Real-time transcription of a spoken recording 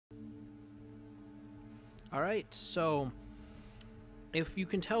Alright, so if you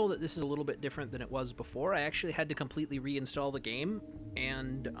can tell that this is a little bit different than it was before, I actually had to completely reinstall the game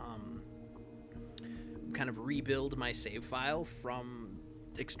and kind of rebuild my save file from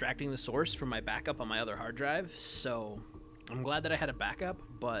extracting the source from my backup on my other hard drive. So I'm glad that I had a backup,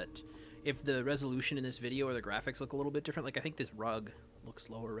 but if the resolution in this video or the graphics look a little bit different, like I think this rug looks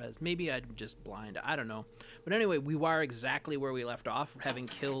lower res. Maybe I'm just blind. I don't know. But anyway, we were exactly where we left off, having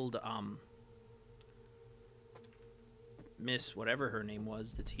killed Miss whatever her name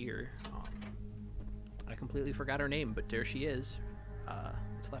was that's here. I completely forgot her name, but there she is.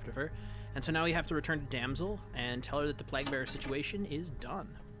 What's left of her. And so now we have to return to Damsel and tell her that the Plague Bearer situation is done.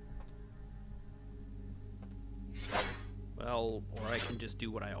 Well, or I can just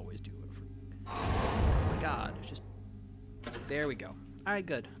do what I always do. Oh my god, just... There we go. Alright,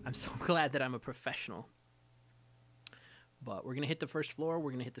 good. I'm so glad that I'm a professional. But we're going to hit the first floor, we're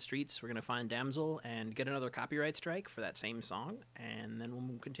going to hit the streets, we're going to find Damsel and get another copyright strike for that same song, and then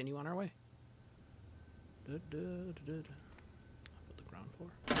we'll continue on our way. Put the ground floor.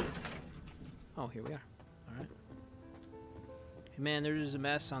 Oh, here we are. Alright. Hey man, there's a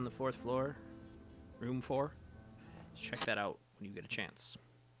mess on the 4th floor. Room 4. Let's check that out when you get a chance.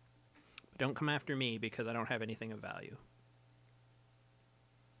 But don't come after me because I don't have anything of value.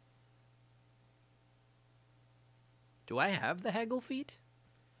 Do I have the haggle feet?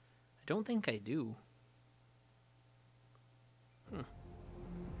 I don't think I do. Alright,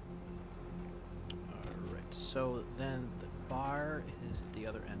 so then the bar is the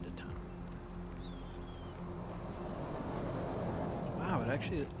other end of town. Wow, it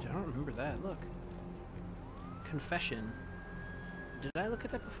actually... I don't remember that. Look. Confession. Did I look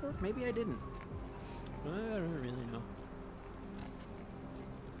at that before? Maybe I didn't. I don't really know.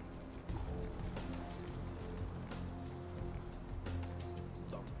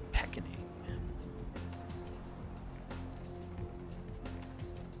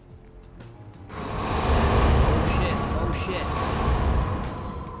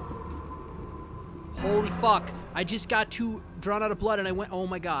 Holy fuck. I just got too drawn out of blood and I went, oh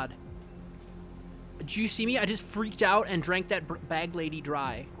my god. Did you see me? I just freaked out and drank that bag lady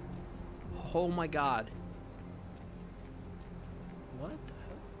dry. Oh my god. What the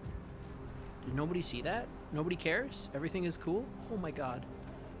hell? Did nobody see that? Nobody cares? Everything is cool? Oh my god.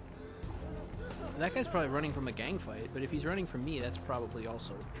 That guy's probably running from a gang fight, but if he's running from me, that's probably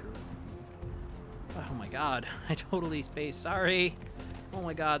also true. Oh my god. I totally spaced. Sorry. Oh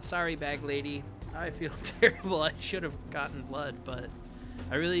my god. Sorry, bag lady. I feel terrible. I should have gotten blood, but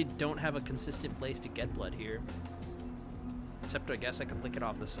I really don't have a consistent place to get blood here. Except I guess I could lick it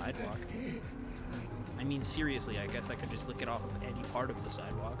off the sidewalk. I mean, seriously, I guess I could just lick it off of any part of the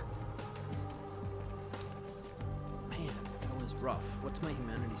sidewalk. Man, that was rough. What's my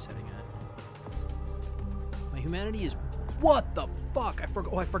humanity setting at? My humanity is... What the fuck? I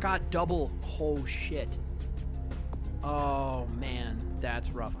forgot double. Oh, shit. Oh, man.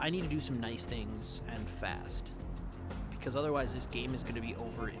 That's rough. I need to do some nice things and fast. Because otherwise this game is going to be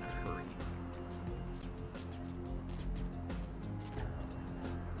over in a hurry.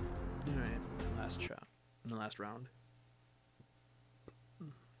 Alright, last shot. In the last round.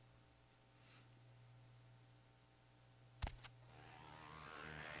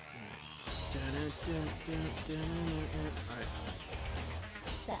 Alright.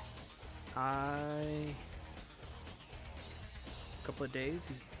 Set. Couple of days.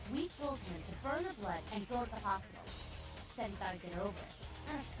 We told him to burn her blood and go to the hospital. Said he thought he'd get over it.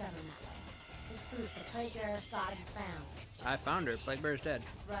 And I'm stubborn that way. This proves the Plague Bearer's gotta be found. I found her. Plague Bearer's dead.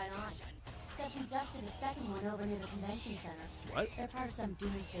 Right on. Except we dusted a second one over near the convention center. What? They're part of some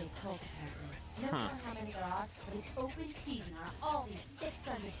doomsday cult, apparently. No telling how many there are, but it's open season on all these sick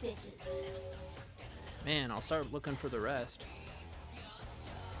sons of bitches. Man, I'll start looking for the rest.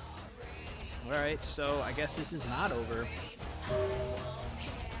 Alright, so I guess this is not over.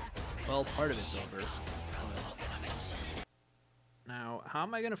 Well, part of it's over. Now, how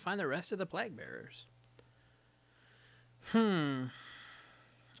am I going to find the rest of the Plague Bearers? I'm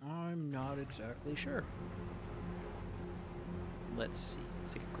not exactly sure. Let's see.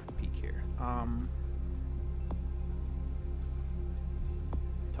 Let's take a quick peek here.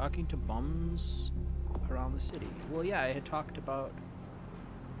 Talking to bums around the city. Well, yeah, I had talked about...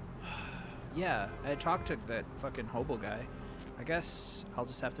 Yeah, I had talked to that fucking hobo guy. I guess I'll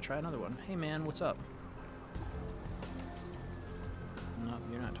just have to try another one. Hey man, what's up? No,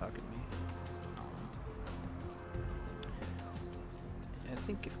 you're not talking to me. I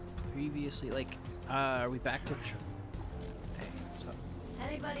think if previously, like, are we back to... Hey, what's up?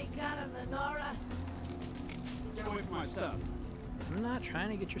 Anybody got a menorah? Get away from my stuff. I'm not trying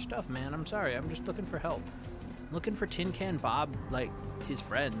to get your stuff, man. I'm sorry. I'm just looking for help. I'm looking for Tin Can Bob, like, his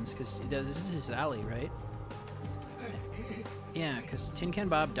friends, because this is his alley, right? Yeah, because Tin Can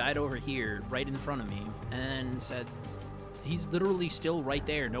Bob died over here, right in front of me, and said he's literally still right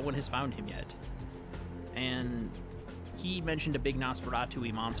there. No one has found him yet. And he mentioned a big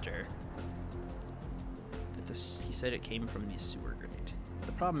Nosferatu-y monster. He said it came from the sewer grate.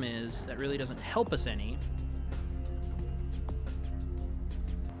 The problem is, that really doesn't help us any.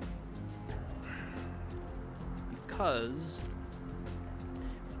 Because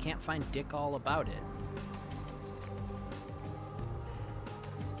we can't find dick all about it.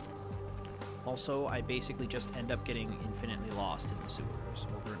 Also, I basically just end up getting infinitely lost in the sewers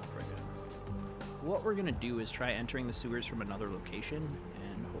over and over again. What we're gonna do is try entering the sewers from another location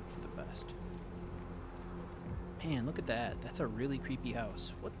and hope for the best. Man, look at that. That's a really creepy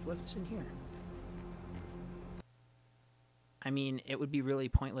house. What's in here? I mean, it would be really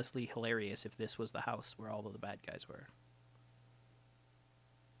pointlessly hilarious if this was the house where all of the bad guys were.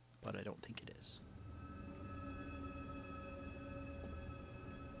 But I don't think it is.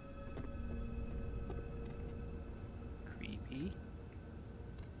 Creepy.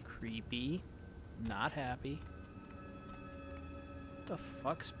 Creepy. Not happy. What the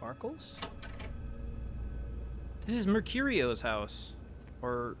fuck, Sparkles? This is Mercurio's house.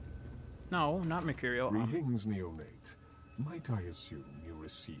 Or... no, not Mercurio. Greetings, neonate. Might I assume you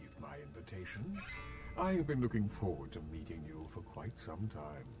received my invitation? I have been looking forward to meeting you for quite some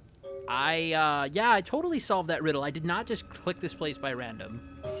time. Yeah, I totally solved that riddle. I did not just click this place by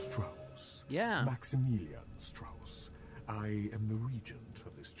random. Strauss. Yeah. Maximilian Strauss. I am the regent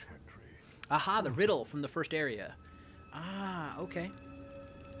of this chantry. Aha, the riddle from the first area. Ah, okay.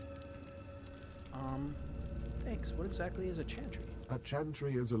 Thanks. What exactly is a chantry? A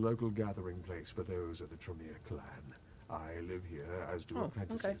chantry is a local gathering place for those of the Tremere clan. I live here, as do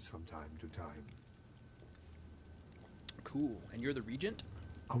apprentices from time to time. Cool. And you're the regent?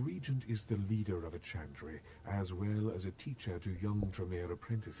 A regent is the leader of a chantry, as well as a teacher to young Tremere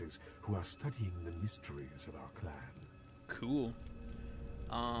apprentices who are studying the mysteries of our clan. Cool.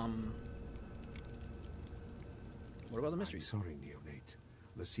 What about the mysteries? Sorry, neonate.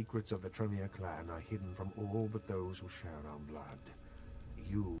 The secrets of the Tremere clan are hidden from all but those who share our blood.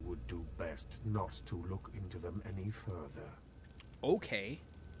 You would do best not to look into them any further. Okay.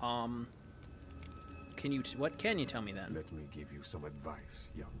 What can you tell me then? Let me give you some advice,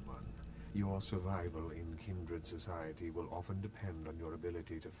 young one. Your survival in kindred society will often depend on your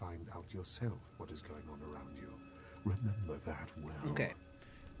ability to find out yourself what is going on around you. Remember that well. Okay.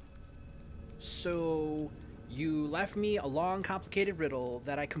 So, you left me a long, complicated riddle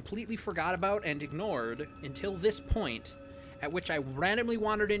that I completely forgot about and ignored until this point, at which I randomly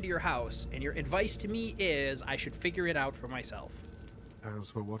wandered into your house, and your advice to me is I should figure it out for myself. As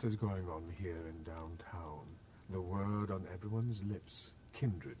for what is going on here in downtown, the word on everyone's lips,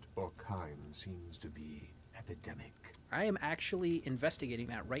 kindred or kind, seems to be epidemic. I am actually investigating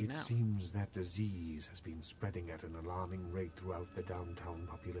that right now. It seems that disease has been spreading at an alarming rate throughout the downtown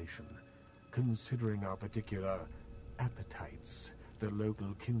population. Considering our particular appetites, the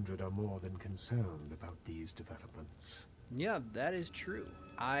local kindred are more than concerned about these developments. Yeah, that is true.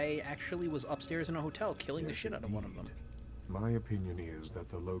 I actually was upstairs in a hotel killing the shit out of one of them. My opinion is that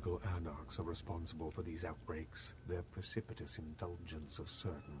the local anarchs are responsible for these outbreaks. Their precipitous indulgence of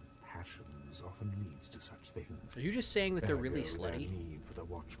certain passions often leads to such things. Are you just saying that they're really Their slutty? need for the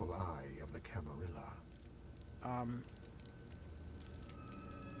watchful eye of the Camarilla.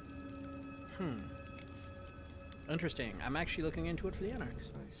 Interesting. I'm actually looking into it for the anarchs.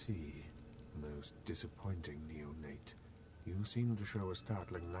 I see. Most disappointing, neonate. You seem to show a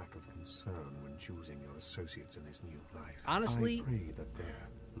startling lack of concern when choosing your associates in this new life. Honestly, I pray that their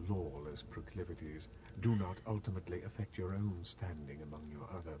lawless proclivities do not ultimately affect your own standing among your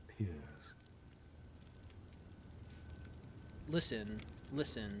other peers. Listen.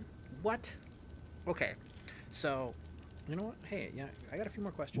 What? Okay. So, you know what? Hey, yeah, I got a few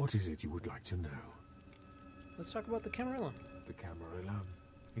more questions. What is it you would like to know? Let's talk about the Camarilla. The Camarilla.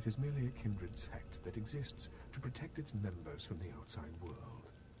 It is merely a kindred sect that exists to protect its members from the outside world.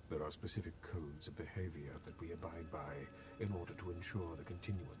 There are specific codes of behavior that we abide by in order to ensure the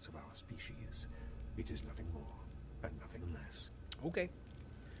continuance of our species. It is nothing more and nothing less. Okay.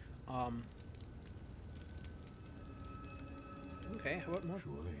 Okay, how about more?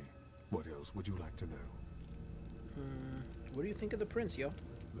 Surely. What else would you like to know? What do you think of the prince, yo?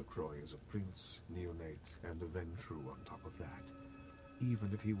 LaCroix is a prince, neonate, and a Ventrue on top of that.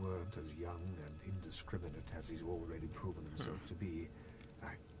 Even if he weren't as young and indiscriminate as he's already proven himself to be,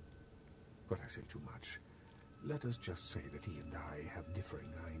 but I say too much. Let us just say that he and I have differing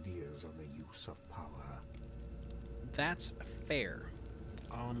ideas on the use of power. That's fair.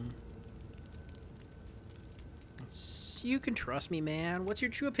 You can trust me, man. What's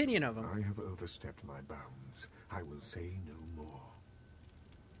your true opinion of him? I have overstepped my bounds. I will say no more.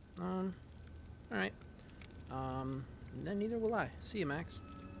 Alright. Then neither will I. See you, Max.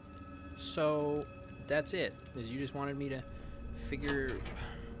 So, that's it. Is you just wanted me to figure...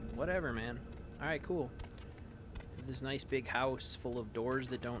 Whatever, man. Alright, cool. This nice big house full of doors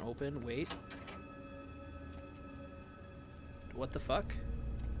that don't open. Wait. What the fuck?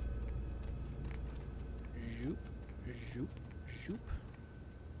 Zoop. Zoop. Zoop.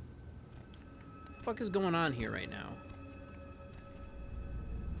 What the fuck is going on here right now?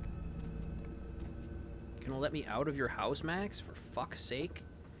 Can you let me out of your house, Max? For fuck's sake.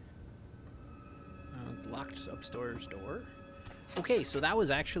 Locked upstairs door. Okay, so that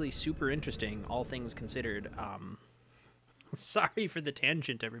was actually super interesting, all things considered. Sorry for the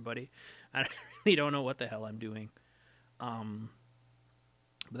tangent, everybody. I really don't know what the hell I'm doing. But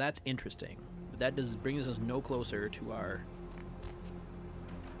that's interesting. But that brings us no closer to our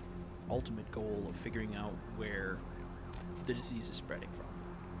ultimate goal of figuring out where the disease is spreading from.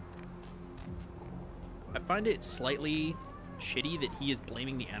 I find it slightly shitty that he is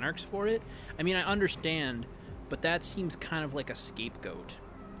blaming the Anarchs for it. I mean, I understand, but that seems kind of like a scapegoat.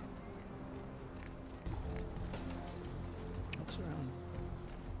 What's around?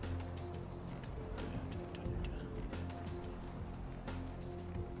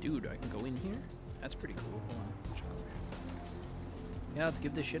 Dude, I can go in here? That's pretty cool. Hold on. Let's check over here. Yeah, let's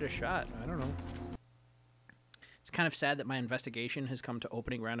give this shit a shot. I don't know. It's kind of sad that my investigation has come to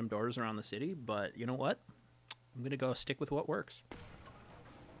opening random doors around the city, but you know what? I'm gonna go stick with what works.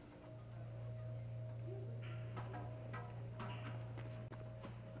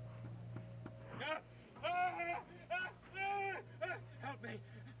 Help me!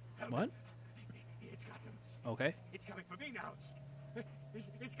 Help What? me. It's got them. Okay. It's coming for me now.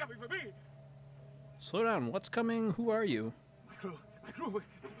 It's coming for me. Slow down. What's coming? Who are you? My crew. We were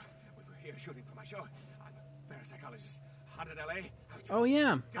here shooting for my show. I'm a parapsychologist. Haunted LA. Oh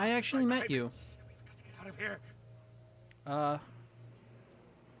yeah, I actually met you. We've got to get out of here.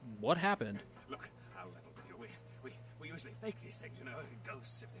 What happened? Look, I'll level with you. We usually fake these things, you know,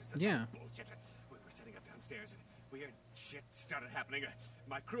 ghosts. If there's some Yeah. bullshit. We were setting up downstairs, and weird shit started happening.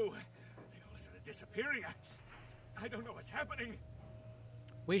 My crew, they all started disappearing. I don't know what's happening.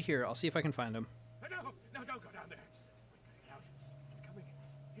 Wait here. I'll see if I can find him. No, don't go down there. We've got to get out. It's coming.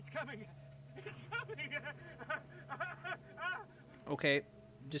 It's coming. Okay,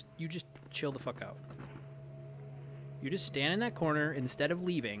 you just chill the fuck out. You just stand in that corner instead of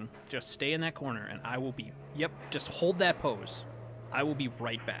leaving. Just stay in that corner, and I will be. Yep, just hold that pose. I will be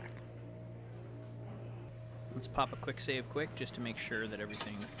right back. Let's pop a quick save quick just to make sure that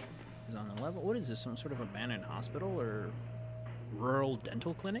everything is on the level. What is this? Some sort of abandoned hospital or rural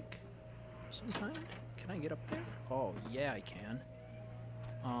dental clinic? Some kind? Can I get up there? Oh yeah, I can.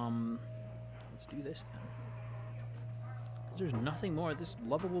 Let's do this then. 'Cause there's nothing more this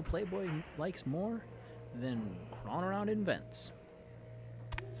lovable playboy likes more than crawling around in vents.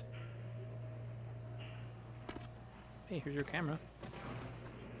 Hey, here's your camera.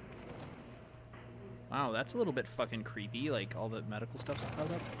 Wow, that's a little bit fucking creepy, like all the medical stuff's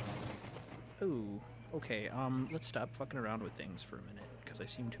piled up. Oh, okay, let's stop fucking around with things for a minute, because I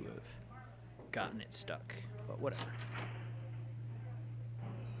seem to have gotten it stuck, but whatever.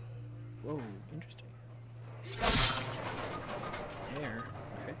 Whoa, interesting. There.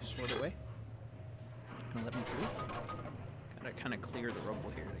 Okay, sword away. Gonna let me through? Gotta kind of clear the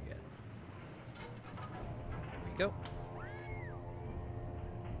rubble here to get. There we go.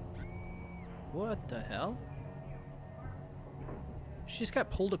 What the hell? She just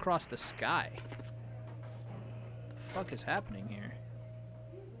got pulled across the sky. What the fuck is happening here?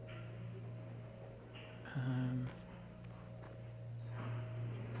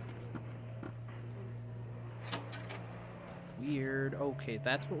 Weird. Okay,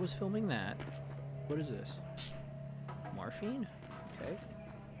 that's what was filming that. What is this? Morphine? Okay.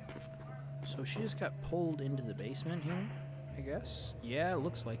 So she just got pulled into the basement here, I guess? Yeah, it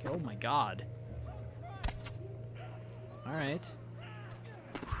looks like it. Oh my god. Alright.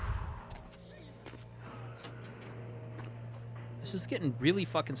 This is getting really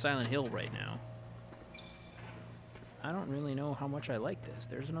fucking Silent Hill right now. I don't really know how much I like this.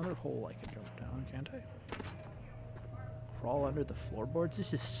 There's another hole I can jump down, can't I? Crawl under the floorboards?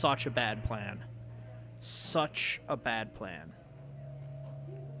 This is such a bad plan. Such a bad plan.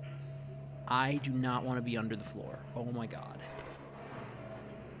 I do not want to be under the floor. Oh my god.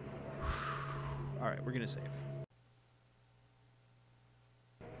 Alright, we're gonna save.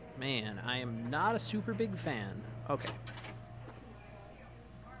 Man, I am not a super big fan. Okay.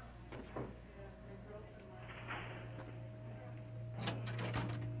 I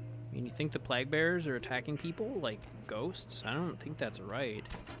mean, you think the plague bearers are attacking people like ghosts? I don't think that's right.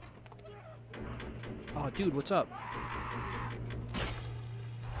 Oh, dude, what's up?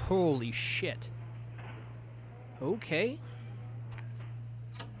 Holy shit. Okay.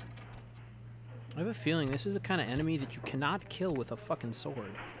 I have a feeling this is the kind of enemy that you cannot kill with a fucking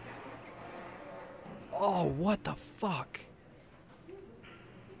sword. Oh, what the fuck?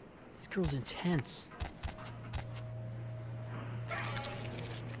 This girl's intense.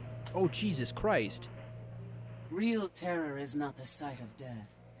 Oh, Jesus Christ. Real terror is not the sight of death.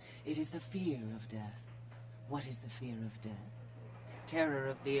 It is the fear of death. What is the fear of death? Terror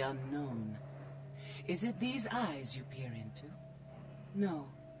of the unknown. Is it these eyes you peer into? No.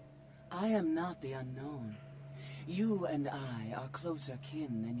 I am not the unknown. You and I are closer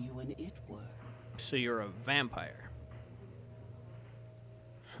kin than you and it were. So you're a vampire.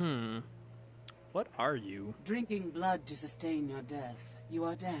 What are you? Drinking blood to sustain your death. You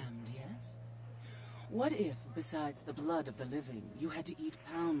are damned, yes? What if, besides the blood of the living, you had to eat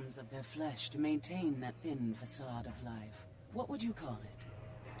pounds of their flesh to maintain that thin facade of life? What would you call it?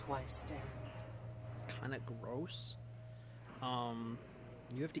 Twice damned? Kinda gross.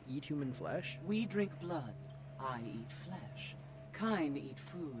 You have to eat human flesh? We drink blood. I eat flesh. Kine eat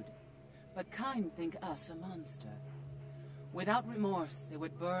food. But Kine think us a monster. Without remorse, they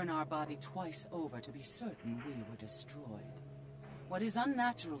would burn our body twice over to be certain we were destroyed. What is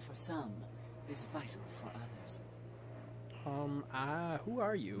unnatural for some is vital for others. Who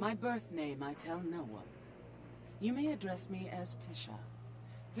are you? My birth name I tell no one. You may address me as Pisha.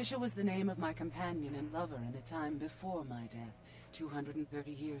 Pisha was the name of my companion and lover in a time before my death,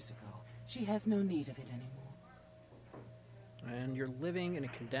 230 years ago. She has no need of it anymore. And you're living in a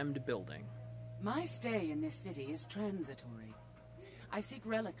condemned building. My stay in this city is transitory. I seek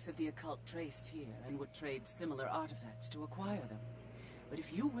relics of the occult traced here and would trade similar artifacts to acquire them. But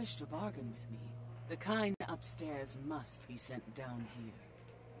if you wish to bargain with me, the kind upstairs must be sent down here.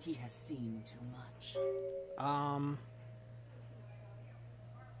 He has seen too much.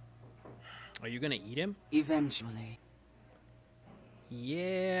 Are you gonna eat him? Eventually.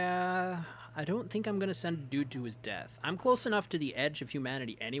 Yeah, I don't think I'm gonna send a dude to his death. I'm close enough to the edge of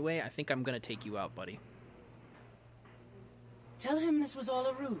humanity anyway. I think I'm gonna take you out, buddy. Tell him this was all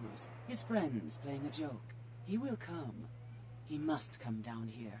a ruse. His friends playing a joke. He will come. He must come down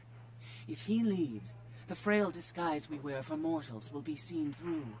here. If he leaves, the frail disguise we wear for mortals will be seen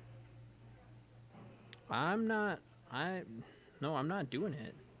through. I'm not doing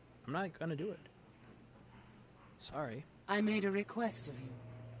it. I'm not gonna do it. Sorry. I made a request of you.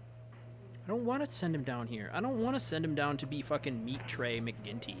 I don't want to send him down here. I don't want to send him down to be fucking Meat Tray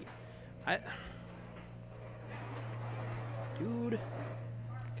McGinty. Dude,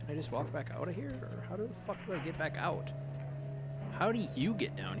 can I just walk back out of here? Or how the fuck do I get back out? How do you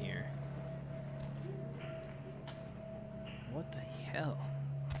get down here? What the hell?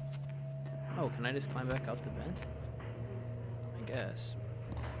 Oh, can I just climb back out the vent? I guess.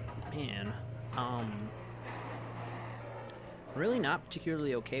 Man, really not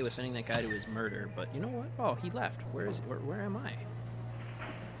particularly okay with sending that guy to his murder, but you know what? Oh, he left. Where is where am I?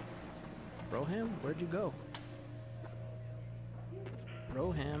 Broham, where'd you go?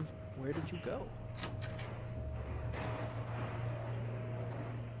 Broham, where did you go?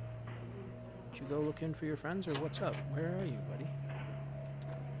 Did you go looking for your friends, or what's up? Where are you, buddy?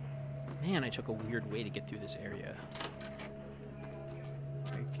 Man, I took a weird way to get through this area.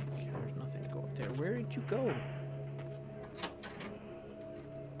 There's nothing to go up there. Where did you go?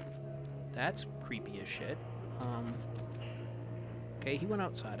 That's creepy as shit. Okay, he went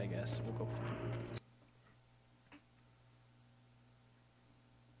outside, I guess. We'll go find him.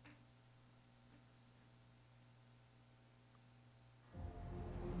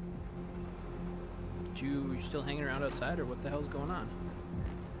 You still hanging around outside, or what the hell's going on?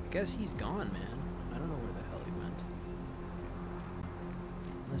 I guess he's gone, man. I don't know where the hell he went.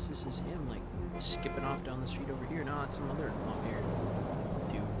 Unless this is him, like, skipping off down the street over here. No, it's some other long-haired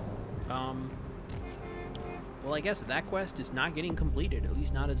dude. Well, I guess that quest is not getting completed, at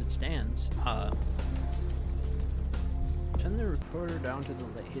least not as it stands. Send the recorder down to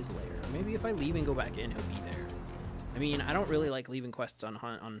his lair. Maybe if I leave and go back in, he'll be there. I mean, I don't really like leaving quests on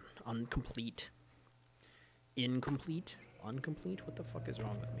complete. Incomplete? Uncomplete? What the fuck is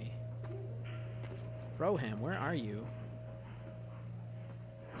wrong with me? Broham, where are you?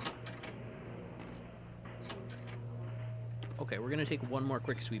 Okay, we're gonna take one more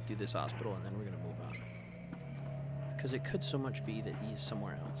quick sweep through this hospital and then we're gonna move on. Because it could so much be that he's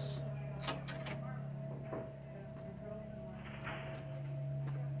somewhere else.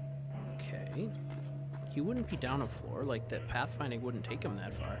 Okay. He wouldn't be down a floor, like that pathfinding wouldn't take him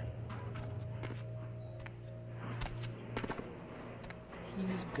that far.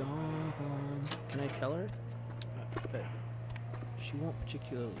 He's gone. Can I tell her? But she won't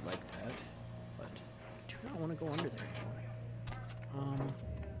particularly like that. But I do not want to go under there anymore.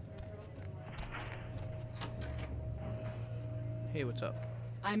 Hey, what's up?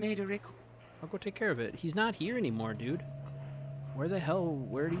 I made a request. I'll go take care of it. He's not here anymore, dude. Where the hell?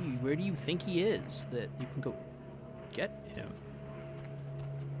 Where do you think he is? That you can go get him?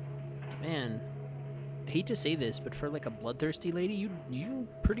 Man, I hate to say this, but for like a bloodthirsty lady, you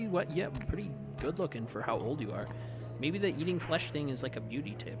pretty pretty good looking for how old you are. Maybe the eating flesh thing is like a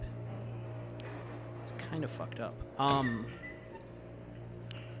beauty tip. It's kind of fucked up. Oh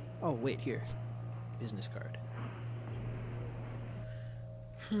wait, here, business card.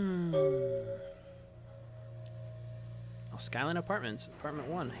 Oh, Skyline Apartments, apartment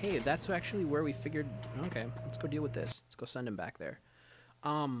 1. Hey, that's actually where we figured. Okay, let's go deal with this. Let's go send him back there.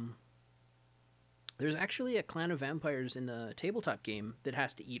 There's actually a clan of vampires in the tabletop game that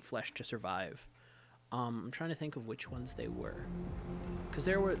has to eat flesh to survive. I'm trying to think of which ones they were, because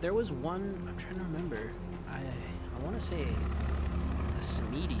there was one. I'm trying to remember. I want to say the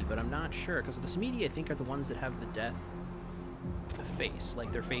Samidi, but I'm not sure, because the Samidi I think are the ones that have the death. The face,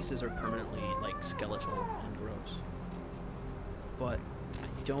 like their faces are permanently like skeletal and gross. But I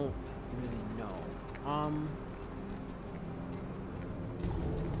don't really know.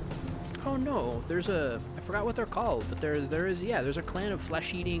 Oh no, there's I forgot what they're called, but there's a clan of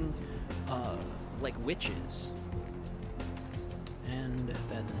flesh-eating like witches. And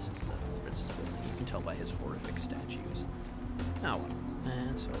then this is the princess building. You can tell by his horrific statues. Oh well.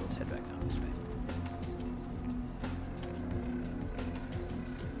 And so let's head back down this way.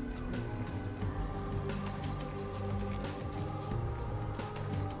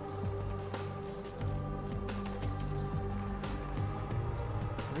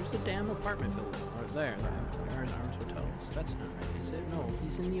 The damn apartment building. Or there's Arms Hotels. That's not right, is it? No,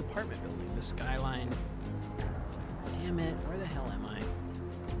 he's in the apartment building. The Skyline. Damn it. Where the hell am I?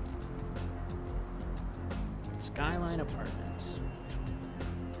 Skyline Apartments.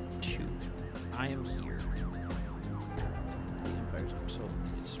 2. I am here. The Empires are so.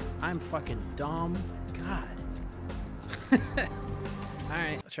 I'm fucking dumb. God.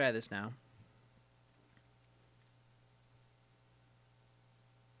 Alright, let's try this now.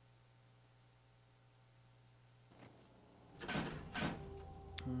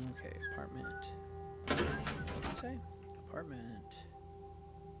 Okay, apartment. What's it say? Apartment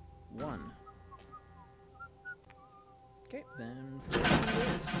 1. Okay, then for it is.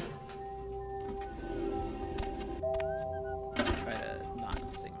 Try to knock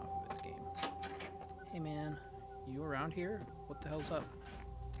this thing off of its game. Hey man, you around here? What the hell's up?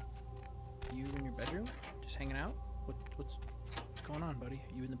 You in your bedroom? Just hanging out? What's going on, buddy?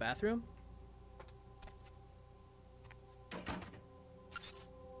 You in the bathroom?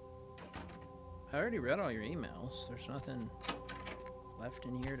 I already read all your emails. There's nothing left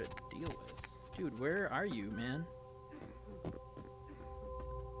in here to deal with. Dude, where are you, man?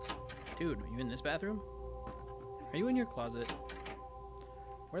 Dude, are you in this bathroom? Are you in your closet?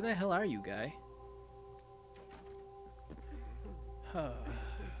 Where the hell are you, guy?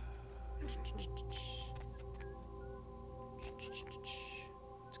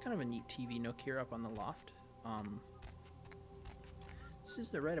 It's kind of a neat TV nook here up on the loft. This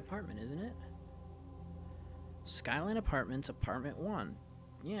is the right apartment, isn't it? Skyline Apartments, apartment 1.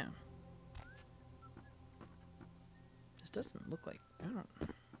 Yeah. This doesn't look like. I don't.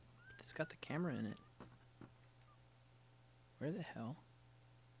 It's got the camera in it. Where the hell?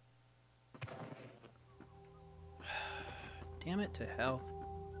 Damn it to hell.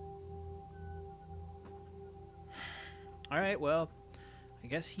 Alright, well, I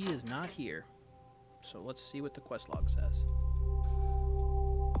guess he is not here. So let's see what the quest log says.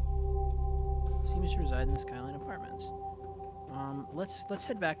 Seems to reside in the Skyline Apartments. Let's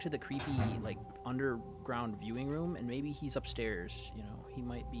head back to the creepy, like, underground viewing room, and maybe he's upstairs. You know, he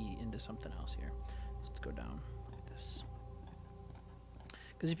might be into something else here. Let's go down. Look at this.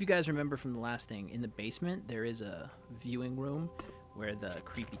 Because if you guys remember from the last thing, in the basement there is a viewing room where the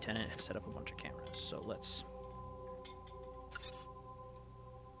creepy tenant has set up a bunch of cameras. So let's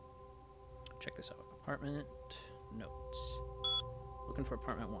check this out. Apartment notes. Looking for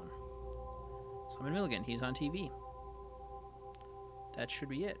apartment 1. Simon Milligan, he's on TV. That should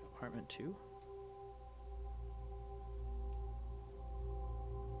be it. Apartment 2.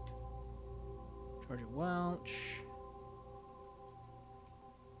 Georgia Welch.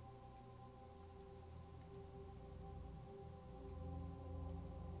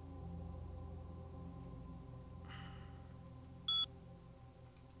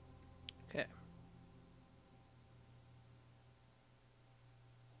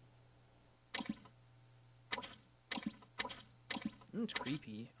 It's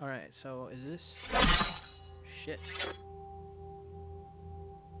creepy. Alright, so is this... Shit.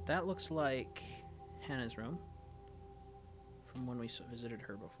 That looks like Hannah's room. From when we visited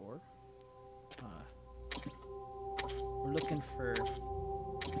her before. We're looking for...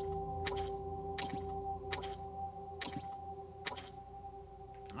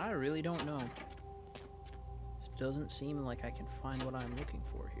 I really don't know. It doesn't seem like I can find what I'm looking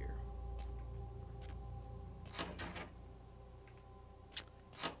for here.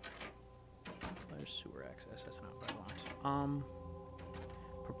 There's sewer access. That's not what I want.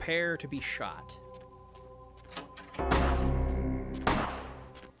 Prepare to be shot.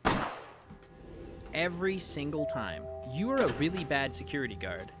 Every single time. You are a really bad security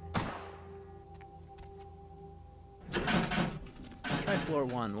guard. Try floor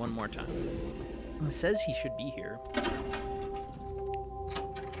one more time. It says he should be here.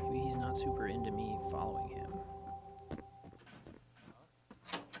 Maybe he's not super into me following him.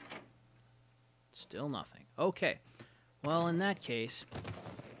 Still nothing. Okay. Well, in that case...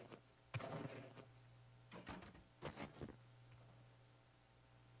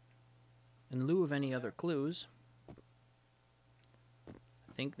 in lieu of any other clues,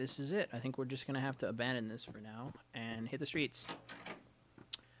 I think this is it. I think we're just going to have to abandon this for now and hit the streets.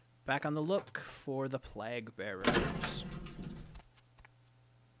 Back on the look for the plague bearers.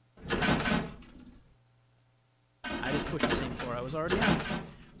 I just pushed the same floor I was already on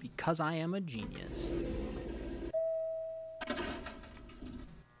because I am a genius.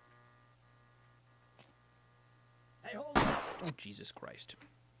 Hey, hold on. Oh, Jesus Christ.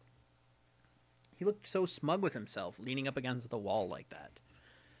 He looked so smug with himself, leaning up against the wall like that.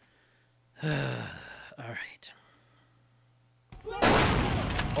 All right.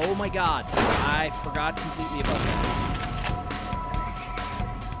 Oh my God, I forgot completely about that.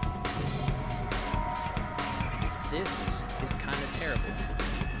 This is kind of terrible.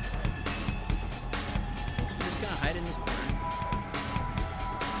 I'm just gonna hide in this corner.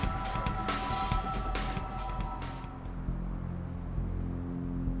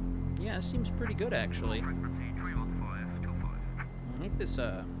 Yeah, this seems pretty good actually. I think this,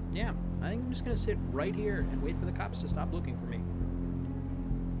 yeah, I think I'm just gonna sit right here and wait for the cops to stop looking for me.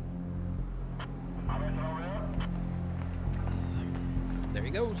 There he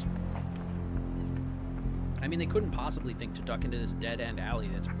goes. I mean, they couldn't possibly think to duck into this dead-end alley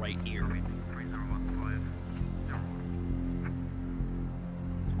that's right here.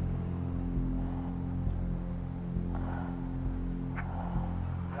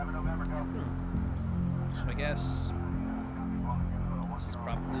 So I guess this is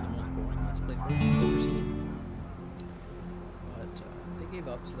probably the most boring Let's Play for I've ever seen. But they gave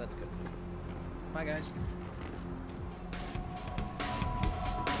up, so that's good. Bye, guys.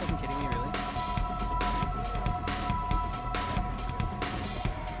 Fucking kidding me, really?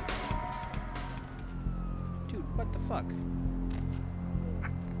 Dude, what the fuck?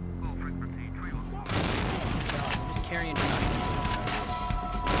 God, I'm just carrying shotguns.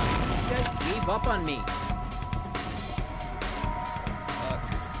 You guys gave up on me. Fuck.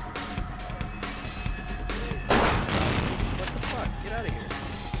 What the fuck? Get out of here.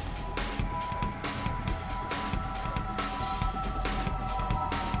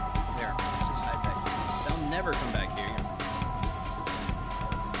 Never come back here.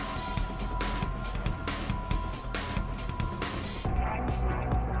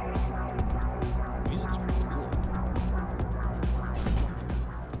 Music's pretty cool.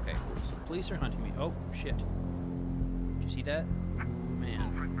 Okay, cool. So the police are hunting me. Oh, shit. Did you see that? Ooh,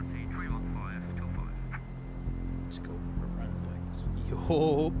 man. Let's go run like this.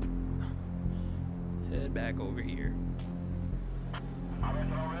 Yup. Head back over here.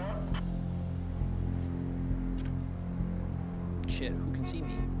 Shit, who can see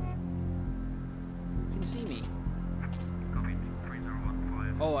me? Who can see me?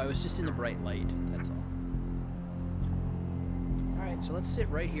 Oh, I was just in the bright light, that's all. Alright, so let's sit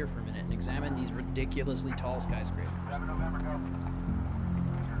right here for a minute and examine these ridiculously tall skyscrapers. I don't know.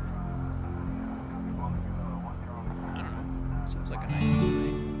 Seems like a nice little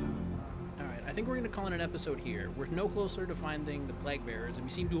thing. Alright, I think we're going to call it an episode here. We're no closer to finding the plague bearers, and we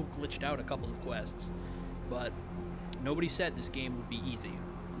seem to have glitched out a couple of quests. But nobody said this game would be easy,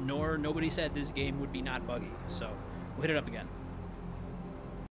 nor nobody said this game would be not buggy, so we'll hit it up again.